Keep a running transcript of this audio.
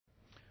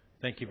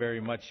Thank you very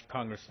much,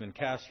 Congressman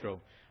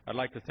Castro. I'd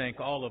like to thank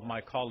all of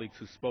my colleagues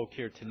who spoke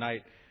here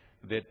tonight,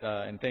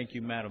 and thank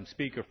you, Madam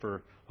Speaker,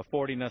 for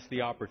affording us the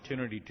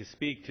opportunity to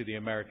speak to the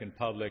American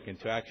public and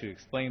to actually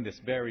explain this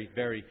very,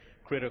 very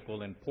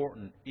critical,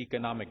 important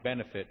economic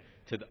benefit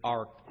to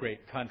our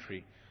great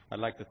country. I'd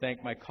like to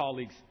thank my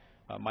colleagues,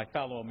 my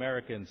fellow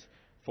Americans,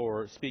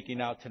 for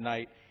speaking out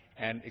tonight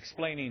and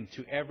explaining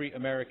to every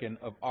American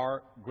of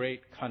our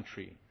great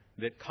country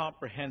that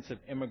comprehensive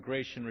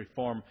immigration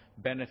reform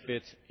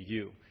benefits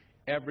you.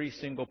 Every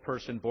single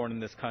person born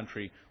in this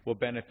country will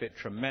benefit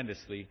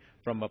tremendously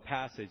from a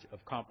passage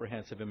of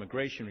comprehensive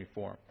immigration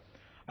reform.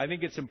 I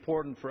think it's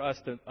important for us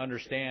to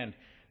understand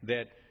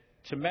that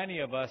to many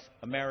of us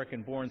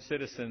American-born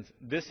citizens,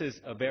 this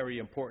is a very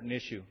important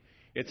issue.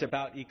 It's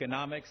about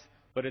economics,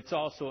 but it's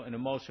also an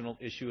emotional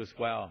issue as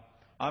well.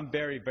 I'm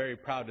very, very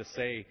proud to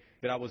say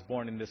that I was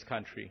born in this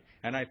country,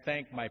 and I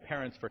thank my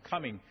parents for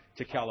coming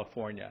to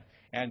California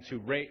and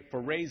for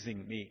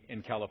raising me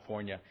in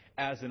California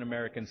as an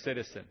American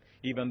citizen,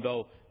 even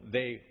though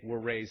they were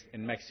raised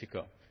in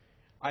Mexico.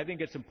 I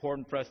think it's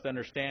important for us to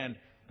understand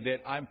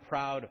that I'm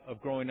proud of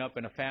growing up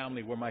in a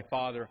family where my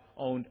father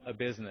owned a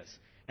business,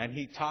 and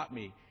he taught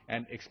me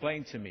and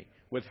explained to me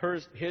with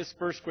his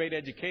first grade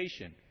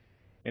education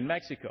in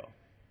Mexico.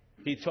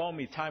 He told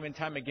me time and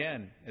time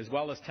again, as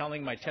well as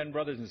telling my 10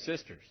 brothers and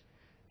sisters,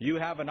 you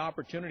have an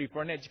opportunity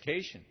for an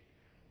education.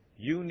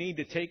 You need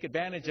to take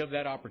advantage of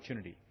that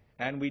opportunity.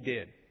 And we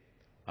did.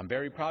 I'm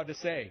very proud to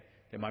say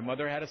that my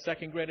mother had a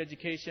second grade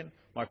education,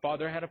 my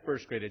father had a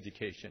first grade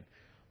education.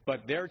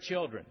 But their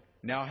children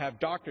now have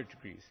doctorate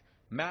degrees,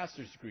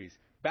 master's degrees,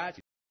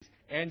 bachelor's degrees,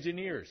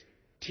 engineers,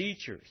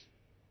 teachers,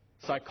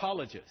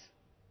 psychologists,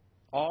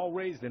 all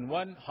raised in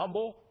one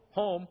humble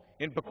home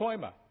in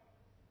Pacoima.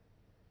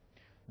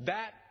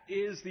 That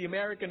is the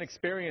American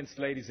experience,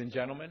 ladies and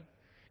gentlemen.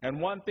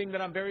 And one thing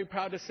that I'm very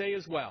proud to say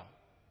as well,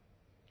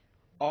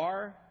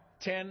 our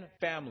 10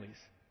 families,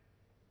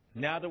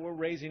 now that we're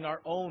raising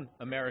our own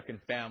American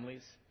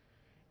families,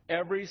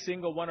 every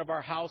single one of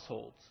our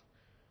households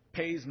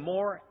pays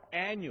more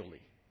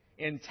annually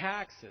in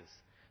taxes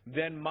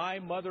than my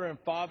mother and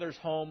father's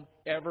home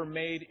ever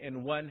made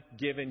in one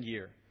given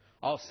year.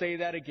 I'll say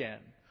that again.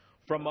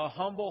 From a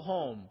humble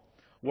home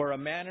where a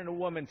man and a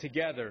woman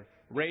together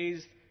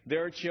raised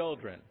their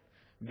children,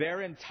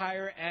 their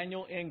entire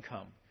annual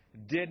income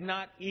did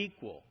not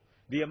equal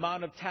the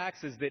amount of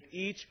taxes that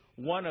each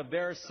one of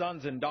their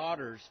sons and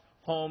daughters'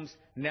 homes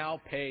now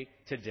pay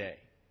today.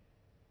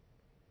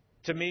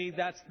 To me,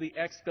 that's the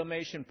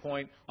exclamation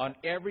point on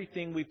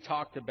everything we've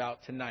talked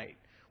about tonight.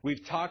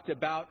 We've talked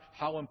about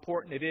how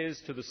important it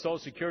is to the Social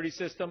Security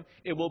system.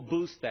 It will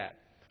boost that.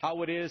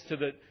 How it is to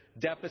the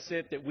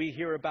deficit that we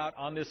hear about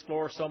on this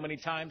floor so many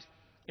times.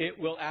 It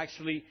will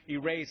actually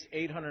erase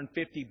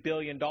 $850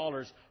 billion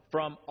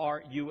from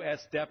our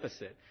U.S.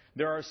 deficit.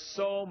 There are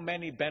so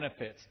many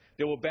benefits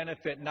that will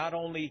benefit not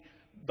only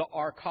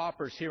our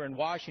coffers here in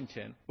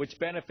Washington, which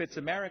benefits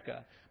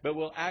America, but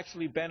will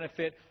actually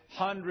benefit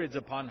hundreds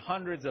upon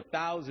hundreds of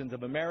thousands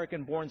of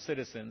American-born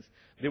citizens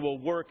that will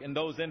work in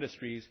those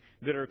industries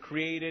that are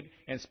created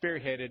and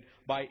spearheaded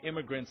by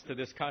immigrants to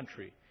this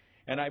country.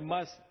 And I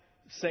must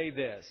say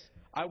this.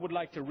 I would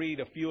like to read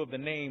a few of the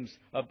names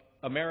of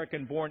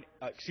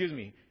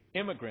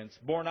immigrants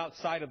born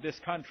outside of this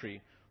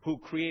country who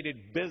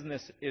created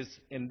businesses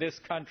in this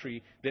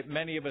country that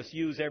many of us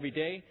use every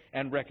day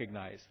and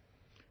recognize.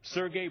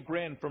 Sergey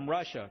Brin from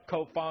Russia,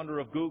 co-founder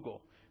of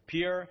Google.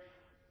 Pierre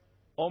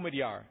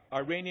Omidyar,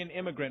 Iranian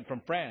immigrant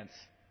from France,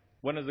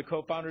 one of the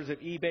co-founders of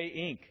eBay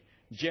Inc.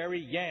 Jerry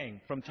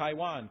Yang from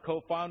Taiwan,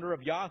 co-founder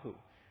of Yahoo.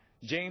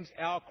 James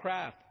L.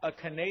 Kraft, a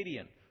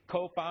Canadian,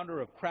 co-founder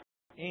of Kraft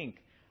Inc.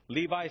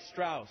 Levi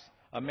Strauss,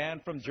 a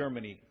man from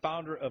Germany,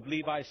 founder of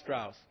Levi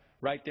Strauss,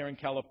 right there in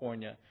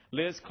California.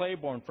 Liz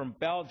Claiborne from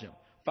Belgium,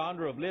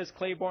 founder of Liz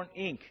Claiborne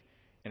Inc.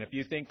 And if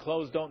you think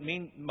clothes don't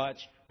mean much,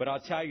 but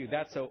I'll tell you,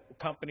 that's a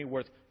company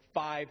worth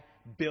 $5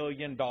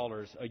 billion,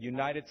 a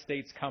United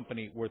States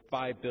company worth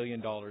 $5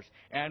 billion.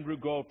 Andrew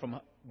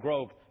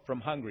Grove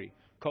from Hungary,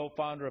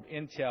 co-founder of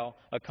Intel,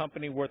 a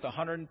company worth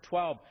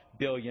 $112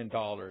 billion.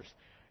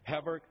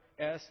 Herbert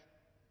S.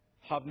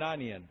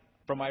 Hovnanian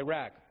from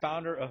Iraq,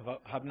 founder of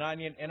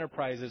Hovnanian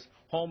Enterprises,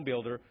 home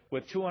builder,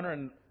 with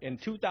in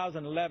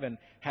 2011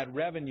 had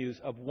revenues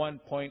of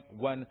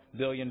 $1.1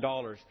 billion.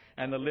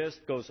 And the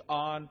list goes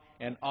on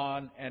and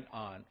on and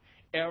on.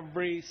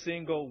 Every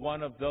single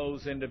one of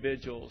those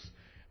individuals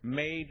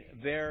made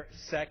their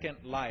second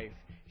life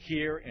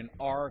here in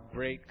our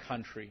great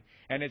country.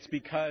 And it's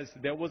because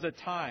there was a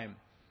time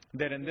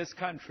that in this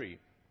country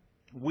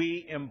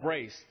we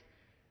embraced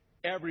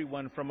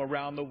everyone from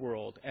around the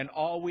world, and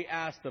all we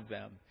asked of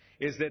them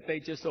is that they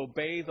just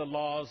obey the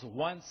laws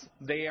once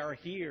they are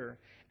here,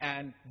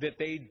 and that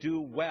they do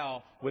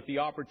well with the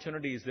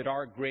opportunities that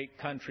our great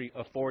country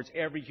affords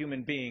every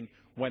human being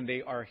when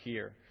they are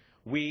here.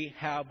 We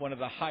have one of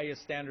the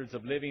highest standards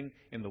of living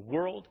in the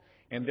world,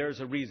 and there's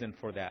a reason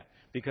for that,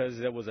 because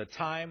there was a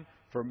time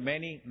for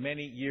many,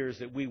 many years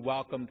that we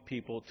welcomed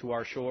people to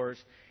our shores.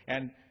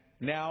 And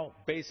now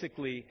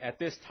basically at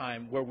this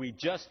time where we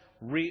just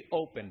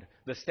reopened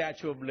the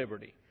Statue of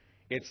Liberty,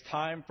 it's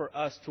time for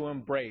us to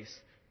embrace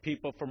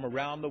people from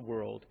around the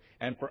world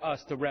and for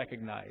us to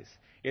recognize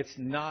it's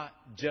not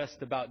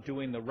just about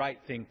doing the right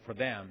thing for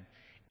them.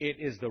 It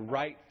is the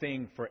right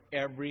thing for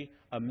every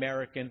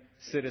American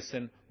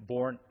citizen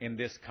born in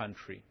this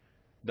country.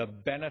 The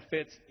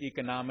benefits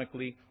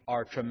economically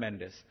are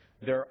tremendous.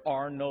 There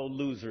are no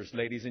losers,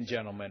 ladies and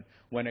gentlemen,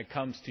 when it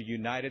comes to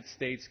United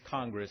States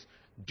Congress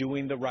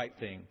doing the right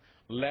thing.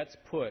 Let's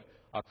put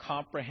a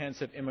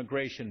comprehensive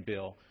immigration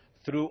bill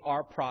through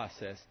our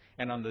process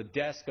and on the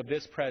desk of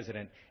this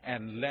president,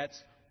 and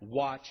let's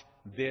watch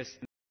this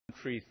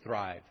country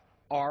thrive.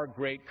 Our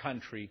great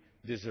country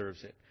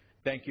deserves it.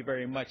 Thank you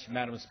very much,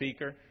 Madam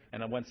Speaker.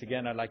 And once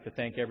again, I'd like to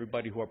thank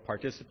everybody who have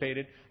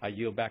participated. I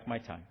yield back my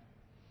time.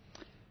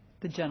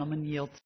 The gentleman yields.